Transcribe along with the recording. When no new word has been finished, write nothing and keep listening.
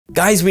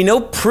Guys, we know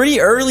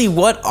pretty early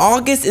what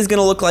August is going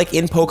to look like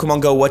in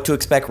Pokemon Go, what to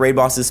expect, raid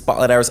bosses,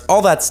 spotlight hours,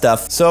 all that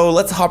stuff. So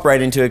let's hop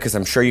right into it because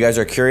I'm sure you guys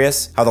are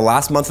curious how the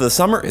last month of the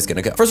summer is going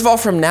to go. First of all,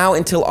 from now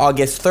until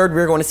August 3rd,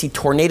 we're going to see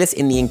Tornadus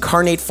in the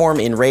Incarnate form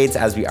in raids,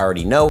 as we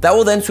already know. That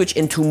will then switch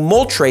into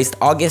Moltres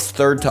August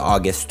 3rd to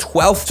August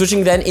 12th,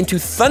 switching then into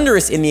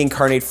Thundurus in the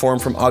Incarnate form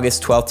from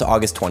August 12th to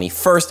August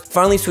 21st,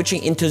 finally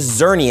switching into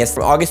Xerneas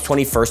from August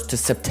 21st to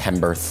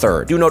September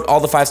 3rd. Do note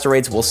all the 5-star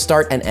raids will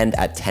start and end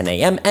at 10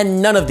 a.m.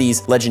 and none of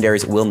these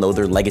legendaries will know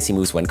their legacy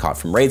moves when caught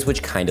from raids,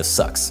 which kind of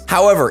sucks.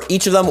 However,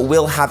 each of them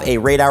will have a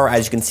raid hour,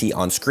 as you can see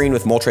on screen,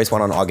 with Moltres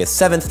 1 on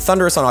August 7th,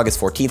 Thundurus on August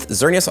 14th,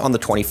 Xerneas on the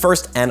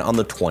 21st, and on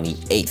the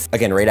 28th.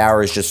 Again, raid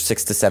hour is just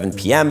 6 to 7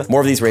 p.m. More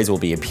of these raids will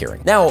be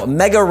appearing. Now,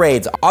 Mega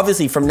Raids.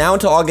 Obviously, from now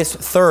until August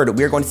 3rd,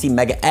 we are going to see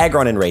Mega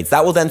Aggron in raids.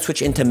 That will then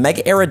switch into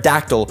Mega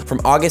Aerodactyl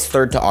from August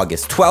 3rd to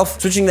August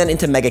 12th, switching then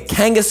into Mega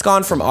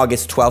Kangaskhan from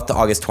August 12th to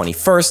August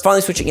 21st,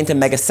 finally switching into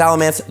Mega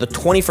Salamence the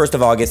 21st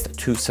of August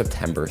to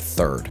September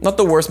 3rd. Not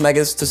the worst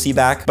megas to see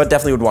back, but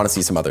definitely would want to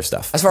see some other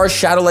stuff. As far as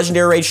Shadow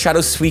Legendary Raid,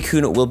 Shadow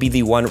Suicune will be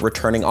the one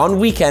returning on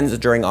weekends.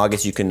 During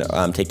August, you can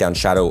take down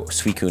Shadow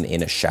Suicune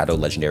in Shadow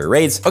Legendary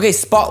Raids. Okay,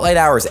 Spotlight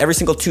Hours. Every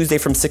single Tuesday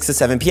from 6 to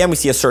 7 p.m., we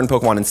see a certain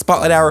Pokemon in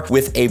Spotlight Hour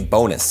with a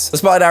bonus. The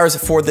Spotlight Hours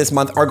for this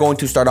month are going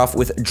to start off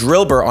with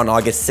Drillbur on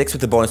August 6th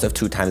with a bonus of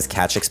 2 times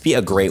Catch XP,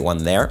 a great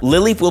one there.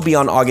 Lileep will be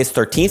on August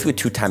 13th with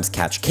 2 times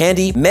Catch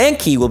Candy.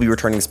 Mankey will be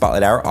returning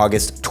Spotlight Hour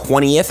August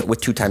 20th with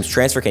 2 times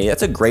Transfer Candy.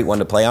 That's a great one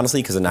to play,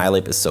 honestly, because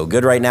Annihilape is so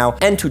good right now,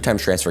 and 2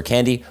 times Transfer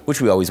Candy,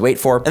 which we always wait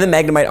for. And then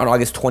Magnemite on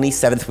August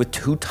 27th with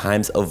 2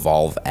 times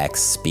Evolve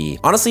XP.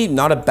 Honestly,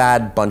 not a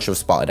bad bunch of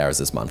Spotlight Hours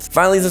this month.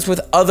 Finally, this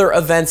with other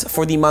events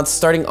for the month,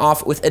 starting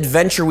off with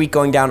Adventure Week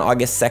going down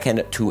August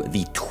 2nd to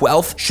the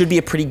 12th. Should be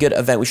a pretty good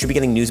event. We should be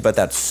getting news about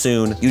that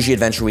soon. Usually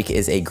Adventure Week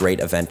is a great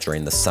event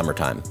during the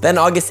summertime. Then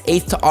August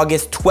 8th to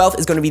August 12th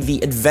is going to be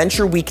the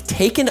Adventure Week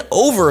Taken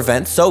Over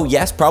event. So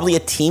yes, probably a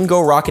Team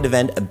Go Rocket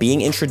event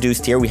being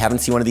introduced here. We haven't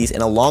seen one of these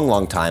in a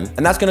long time.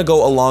 And that's going to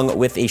go along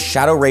with a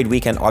Shadow Raid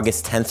weekend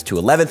August 10th to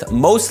 11th.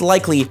 Most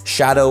likely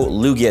Shadow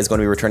Lugia is going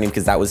to be returning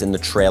because that was in the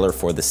trailer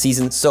for the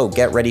season. So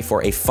get ready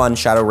for a fun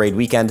Shadow Raid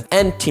weekend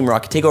and Team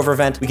Rocket Takeover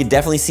event. We could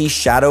definitely see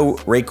Shadow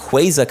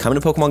Rayquaza coming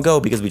to Pokemon Go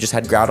because we just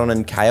had Groudon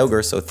and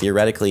Kyogre, so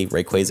theoretically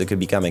Rayquaza could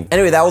be coming.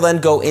 Anyway, that will then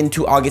go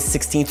into August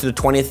 16th to the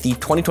 20th, the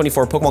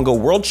 2024 Pokemon Go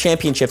World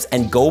Championships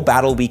and Go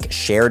Battle Week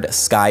Shared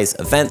Skies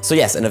event. So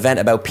yes, an event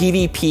about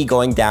PvP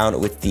going down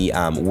with the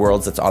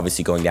Worlds that's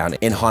obviously going down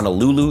in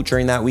Honolulu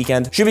during that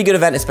weekend. Should be a good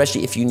event,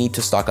 especially if you need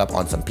to stock up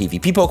on some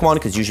PvP Pokemon,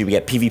 because usually we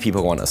get PvP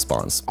Pokemon as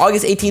spawns.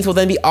 August 18th will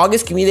then be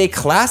August Community Day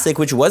Classic,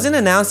 which wasn't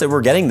announced that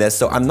we're getting this,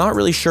 so I'm not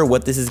really sure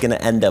what this is going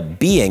to end up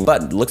being,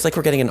 but looks like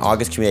we're getting an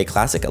August Community Day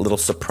Classic, a little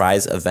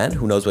surprise event.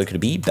 Who knows what it could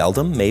be?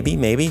 Beldum,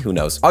 maybe, who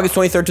knows? August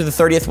 23rd to the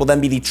 30th will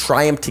then be the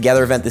Triumph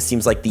Together event. This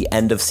seems like the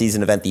end of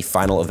season event, the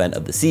final event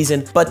of the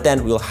season, but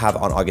then we'll have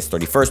on August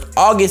 31st,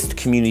 August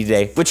Community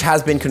Day, which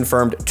has been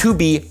confirmed to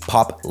be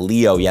Pop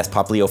Leo. Yes,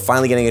 Pop Leo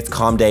finally getting its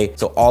Calm Day,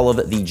 so all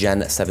of the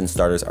Gen 7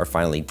 starters are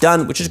finally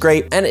done, which is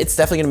great, and it's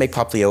definitely going to make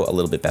Pop Leo a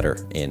little bit better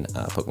in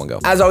Pokemon Go.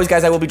 As always,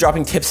 guys, I will be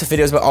dropping tips and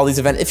videos about all these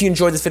events. If you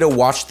enjoyed this video,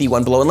 watch the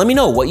one below and let me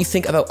know what you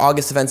think about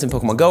August events in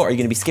Pokemon Go. Are you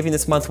going to be skipping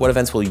this month? What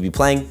events will you be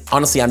playing?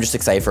 Honestly, I'm just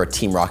excited for a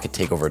Team Rocket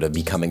takeover to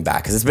be coming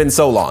back because it's been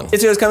so long.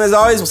 This video's coming as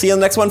always. We'll see you on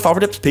the next one. Follow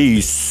for tips.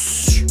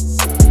 Peace.